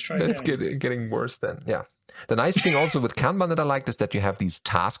 Let's try again." It's getting worse then. Yeah. The nice thing also with Kanban that I liked is that you have these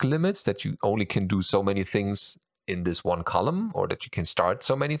task limits that you only can do so many things in this one column, or that you can start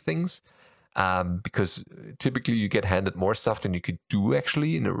so many things. Because typically you get handed more stuff than you could do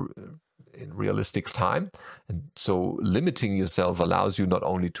actually in realistic time. And so limiting yourself allows you not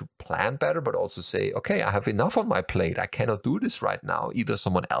only to plan better, but also say, okay, I have enough on my plate. I cannot do this right now. Either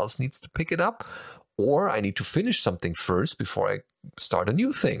someone else needs to pick it up, or I need to finish something first before I start a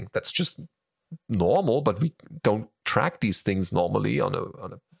new thing. That's just normal, but we don't track these things normally on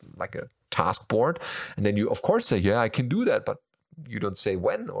a like a task board. And then you of course say, yeah, I can do that, but you don't say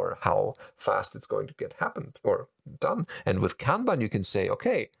when or how fast it's going to get happened or done. And with Kanban, you can say,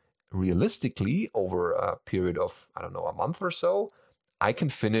 okay, realistically, over a period of, I don't know, a month or so, I can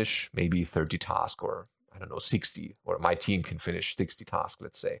finish maybe 30 tasks or, I don't know, 60, or my team can finish 60 tasks,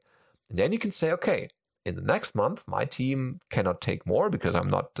 let's say. And then you can say, okay, in the next month, my team cannot take more because I'm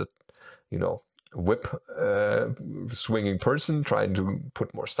not the, whip swinging person trying to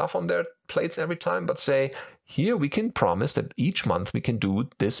put more stuff on their plates every time, but say, here we can promise that each month we can do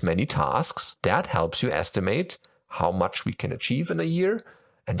this many tasks. That helps you estimate how much we can achieve in a year.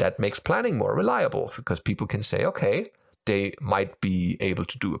 And that makes planning more reliable because people can say, okay, they might be able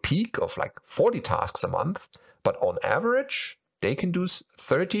to do a peak of like 40 tasks a month, but on average, they can do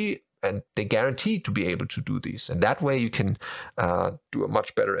 30 and they guarantee to be able to do these. And that way you can do a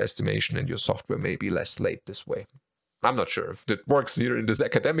much better estimation and your software may be less late this way. I'm not sure if it works here in this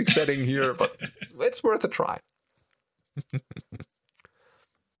academic setting here, but it's worth a try.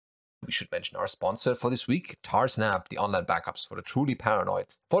 We should mention our sponsor for this week, Tarsnap, the online backups for the truly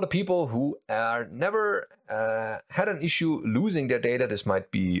paranoid. For the people who never had an issue losing their data, this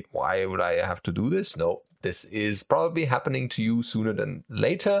might be, why would I have to do this? No, this is probably happening to you sooner than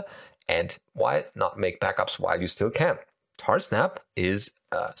later. And why not make backups while you still can? Tarsnap is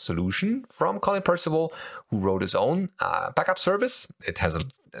a solution from Colin Percival, who wrote his own backup service. It has a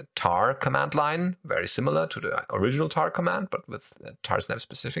tar command line, very similar to the original tar command, but with Tarsnap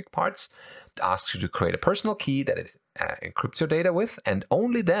specific parts. It asks you to create a personal key that it encrypts your data with, and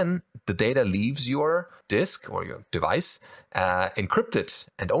only then the data leaves your disk or your device encrypted,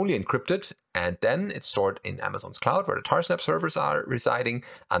 and only encrypted, and then it's stored in Amazon's cloud where the Tarsnap servers are residing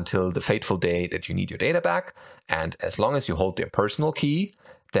until the fateful day that you need your data back. And as long as you hold your personal key,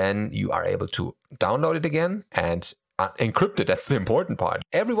 then you are able to download it again and encrypt it. That's the important part.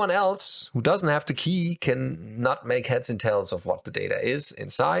 Everyone else who doesn't have the key can not make heads and tails of what the data is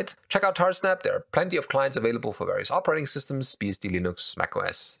inside. Check out Tarsnap. There are plenty of clients available for various operating systems, BSD, Linux,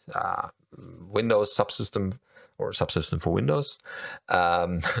 macOS, Windows subsystem or subsystem for Windows.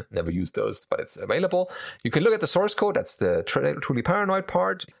 Never used those, but it's available. You can look at the source code. That's the truly paranoid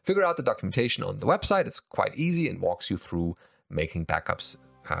part. Figure out the documentation on the website. It's quite easy and walks you through making backups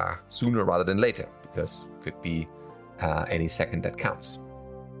sooner rather than later, because it could be any second that counts.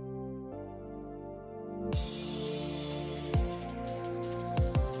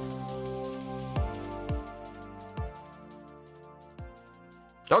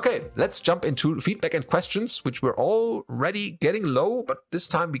 Okay, let's jump into feedback and questions, which were already getting low, but this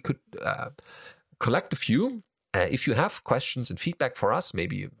time we could collect a few. If you have questions and feedback for us,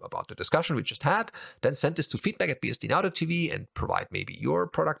 maybe about the discussion we just had, then send this to feedback@bsdnow.tv and provide maybe your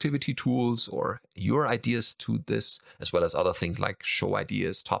productivity tools or your ideas to this, as well as other things like show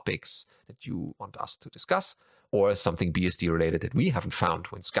ideas, topics that you want us to discuss, or something BSD related that we haven't found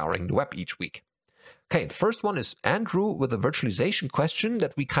when scouring the web each week. Okay, the first one is Andrew with a virtualization question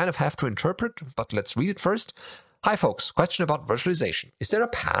that we kind of have to interpret, but let's read it first. Hi folks, question about virtualization. Is there a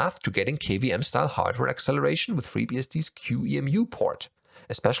path to getting KVM-style hardware acceleration with FreeBSD's QEMU port,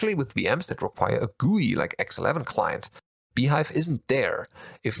 especially with VMs that require a GUI like X11 client? bhyve isn't there.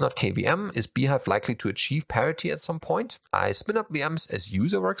 If not KVM, is bhyve likely to achieve parity at some point? I spin up VMs as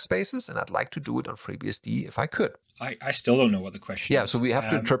user workspaces, and I'd like to do it on FreeBSD if I could. I still don't know what the question is. Yeah, so we have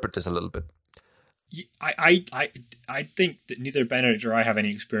to interpret this a little bit. I think that neither Benedict or I have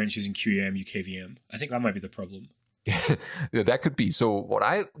any experience using QEMU KVM. I think that might be the problem. Yeah, that could be. So what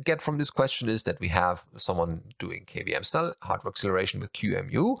I get from this question is that we have someone doing KVM style hardware acceleration with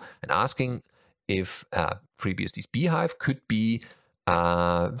QEMU and asking if FreeBSD's bhyve could be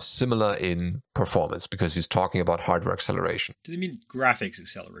similar in performance, because he's talking about hardware acceleration. Do they mean graphics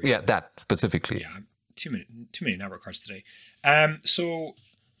acceleration? Yeah, that specifically. Yeah, too many network cards today. So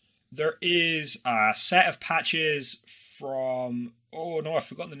there is a set of patches from, I've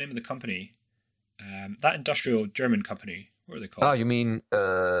forgotten the name of the company. That industrial German company. What are they called? Oh, you mean,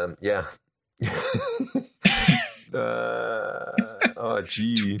 yeah.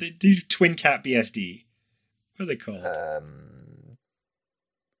 Gee. They do TwinCat BSD. What are they called?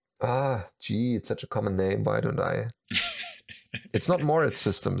 It's such a common name. Why don't I? It's not Moritz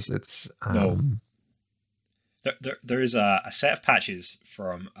Systems. It's no. There is a set of patches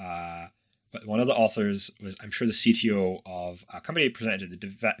from one of the authors was, I'm sure, the CTO of a company presented at the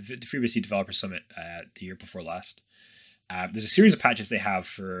FreeBSD Developer Summit the year before last. There's a series of patches they have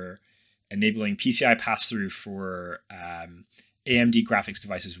for enabling PCI pass-through for AMD graphics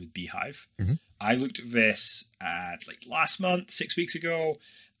devices with bhyve. Mm-hmm. I looked at this last month, 6 weeks ago,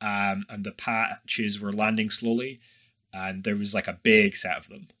 and the patches were landing slowly. And there was a big set of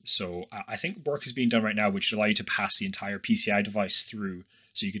them. So I think work is being done right now, which allow you to pass the entire PCI device through,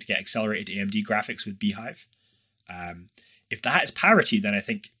 so you could get accelerated AMD graphics with bhyve. If that is parity, then I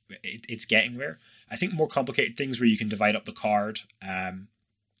think it's getting there. I think more complicated things where you can divide up the card,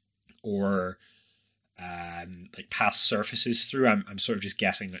 or pass surfaces through. I'm sort of just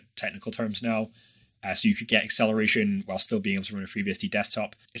guessing at technical terms now. So you could get acceleration while still being able to run a FreeBSD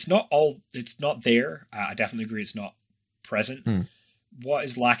desktop. It's not there. I definitely agree it's not present. What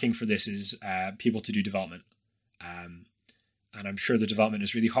is lacking for this is people to do development. And I'm sure the development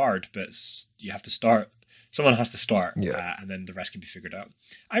is really hard, but you have to start. Someone has to start, and then the rest can be figured out.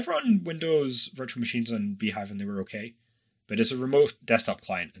 I've run Windows virtual machines on bhyve and they were okay, but it's a remote desktop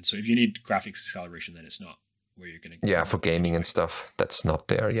client, and so if you need graphics acceleration, then it's not where you're going to. Yeah, for gaming and stuff, that's not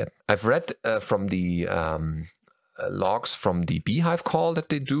there yet. I've read from the logs from the bhyve call that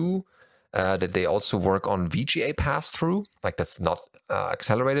they do, that they also work on VGA pass-through. That's not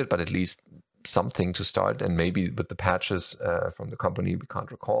accelerated, but at least something to start. And maybe with the patches from the company, we can't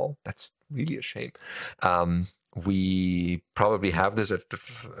recall. That's really a shame. We probably have this at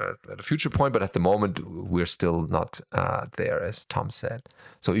a future point, but at the moment, we're still not there, as Tom said.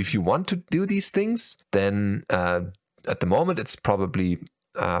 So if you want to do these things, then at the moment, it's probably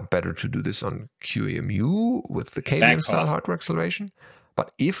better to do this on QEMU with the KVM-style hardware acceleration.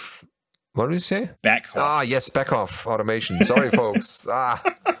 But if... What did you say? Beckhoff. Yes, Beckhoff automation. Sorry, folks. I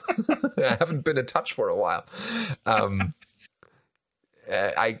haven't been in touch for a while. I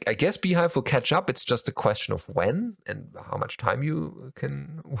guess bhyve will catch up. It's just a question of when and how much time you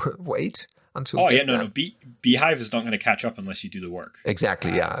can wait until. No. bhyve is not going to catch up unless you do the work.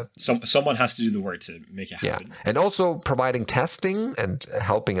 Exactly. Yeah. Someone has to do the work to make it happen. Yeah, and also providing testing and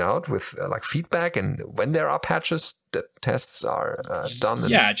helping out with feedback, and when there are patches, that tests are done.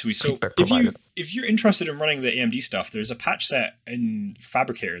 Yeah, actually. So if you're interested in running the AMD stuff, there's a patch set in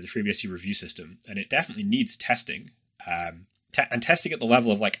Phabricator, the FreeBSD review system, and it definitely needs testing. And testing at the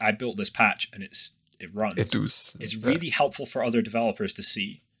level of I built this patch and it runs. It's really helpful for other developers to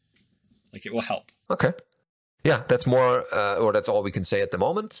see. It will help. Okay. Yeah, that's more, or that's all we can say at the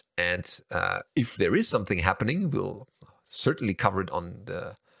moment. And if there is something happening, we'll certainly cover it on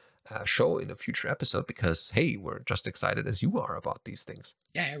the show in a future episode, because, hey, we're just excited as you are about these things.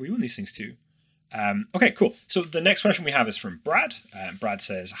 Yeah, we want these things too. Okay, cool. So the next question we have is from Brad. Brad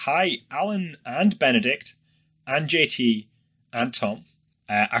says, "Hi, Alan and Benedict and JT and Tom.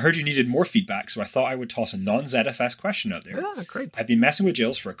 I heard you needed more feedback, so I thought I would toss a non-ZFS question out there. Yeah, great. I've been messing with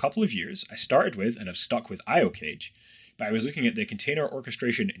Jails for a couple of years. I started with and have stuck with IOCage. but I was looking at the container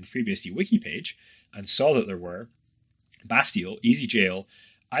orchestration in FreeBSD wiki page and saw that there were Bastille, EasyJail,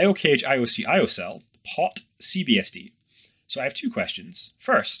 IOCage, IOC, IOCell, POT, CBSD. So I have two questions.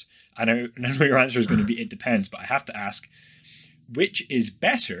 First, I know your answer is going to be it depends, but I have to ask, which is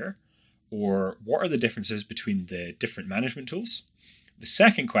better, or what are the differences between the different management tools? The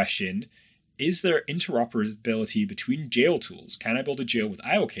second question, is there interoperability between jail tools? Can I build a jail with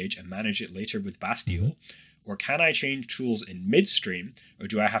IOCage and manage it later with Bastille? Or can I change tools in midstream, or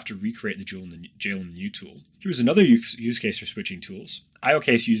do I have to recreate the jail in the new tool? Here's another use case for switching tools.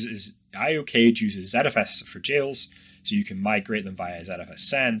 IOCage uses ZFS for jails, so you can migrate them via ZFS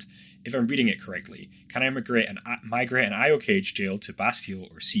send. If I'm reading it correctly, can I migrate an IOCage jail to Bastille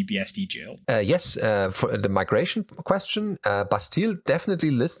or CBSD jail? Yes, for the migration question, Bastille definitely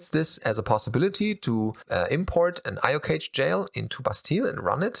lists this as a possibility to import an IOCage jail into Bastille and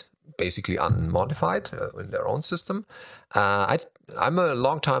run it, basically unmodified in their own system. I'm a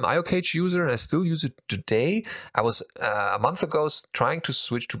long-time IOCage user and I still use it today. I was a month ago trying to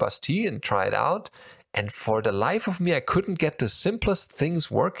switch to Bastille and try it out. And for the life of me, I couldn't get the simplest things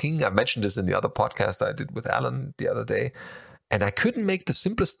working. I mentioned this in the other podcast I did with Alan the other day. And I couldn't make the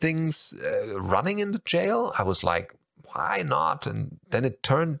simplest things running in the jail. I was like, why not? And then it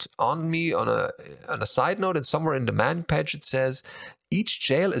turned on me on a side note. And somewhere in the man page, it says, each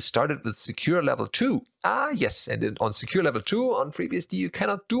jail is started with secure level 2. Yes. And then on secure level 2 on FreeBSD, you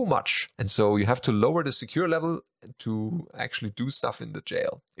cannot do much. And so you have to lower the secure level to actually do stuff in the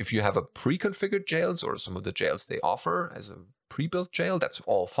jail. If you have a pre-configured jails or some of the jails they offer as a pre-built jail, that's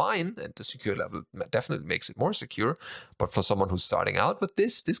all fine. And the secure level definitely makes it more secure. But for someone who's starting out with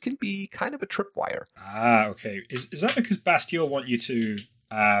this can be kind of a tripwire. Okay. Is that because Bastille want you to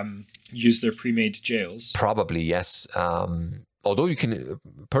use their pre-made jails? Probably, yes. Although you can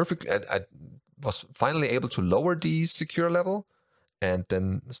I was finally able to lower the secure level and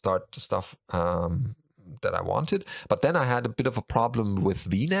then start the stuff that I wanted. But then I had a bit of a problem with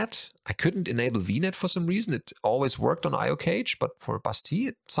VNet. I couldn't enable VNet for some reason. It always worked on IOCage, but for Bastille,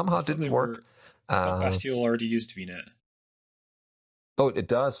 it somehow didn't work. I thought Bastille already used VNet. Oh, it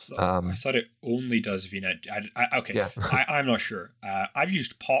does. I thought it only does VNet. Okay, yeah. I'm not sure. I've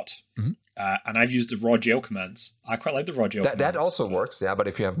used POT, and I've used the raw jail commands. I quite like the raw jail commands. That also works, yeah. But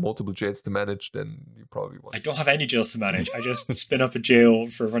if you have multiple jails to manage, then you probably want. I don't have any jails to manage. I just spin up a jail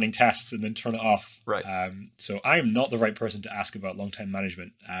for running tests and then turn it off. Right. So I am not the right person to ask about long-time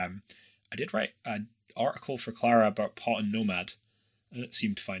management. I did write an article for Clara about POT and Nomad, and it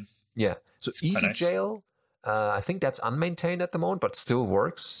seemed fine. Yeah. So EasyJail. Nice. I think that's unmaintained at the moment, but still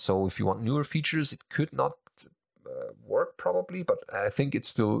works. So if you want newer features, it could not work probably, but I think it's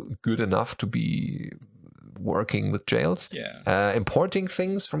still good enough to be working with jails. Yeah. Importing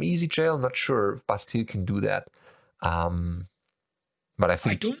things from EasyJail, I'm not sure if Bastille can do that. But I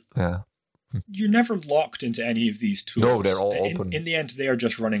think... You're never locked into any of these tools. No, they're all open. In the end, they are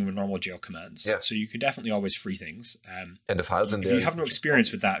just running with normal jail commands. Yeah. So you can definitely always free things. And the files in there. If you have no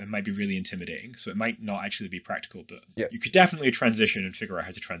experience with that, it might be really intimidating. So it might not actually be practical, but you could definitely transition and figure out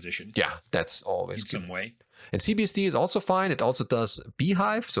how to transition. Yeah, that's always in some way. And CBSD is also fine. It also does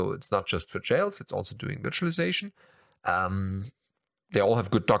Beehive, so it's not just for jails. It's also doing virtualization. They all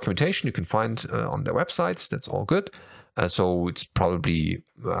have good documentation you can find on their websites. That's all good. So it's probably...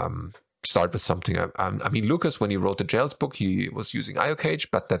 start with something. I mean, Lucas, when he wrote the jails book, he was using IOCage,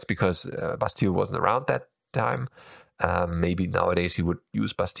 but that's because Bastille wasn't around that time. Maybe nowadays he would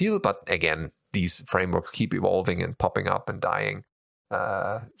use Bastille, but again, these frameworks keep evolving and popping up and dying.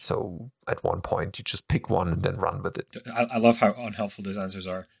 So at one point, you just pick one and then run with it. I love how unhelpful those answers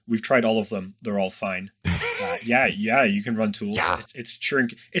are. We've tried all of them; they're all fine. Yeah, you can run tools. Yeah. It's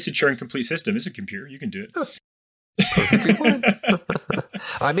a Turing complete system. It's a computer. You can do it. Perfectly fine.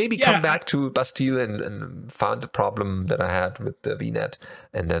 I maybe come back to Bastille and found the problem that I had with the VNet,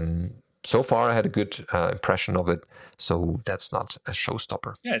 and then so far I had a good impression of it. So that's not a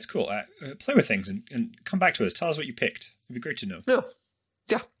showstopper. Yeah, it's cool. Play with things and come back to us. Tell us what you picked. It'd be great to know.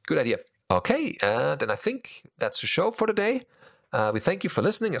 Yeah, good idea. Okay, then I think that's the show for today. We thank you for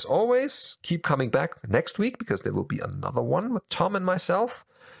listening as always. Keep coming back next week because there will be another one with Tom and myself.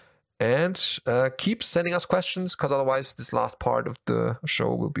 And keep sending us questions, because otherwise this last part of the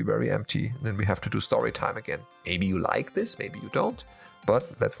show will be very empty. And then we have to do story time again. Maybe you like this, maybe you don't. But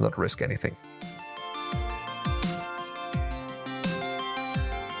let's not risk anything.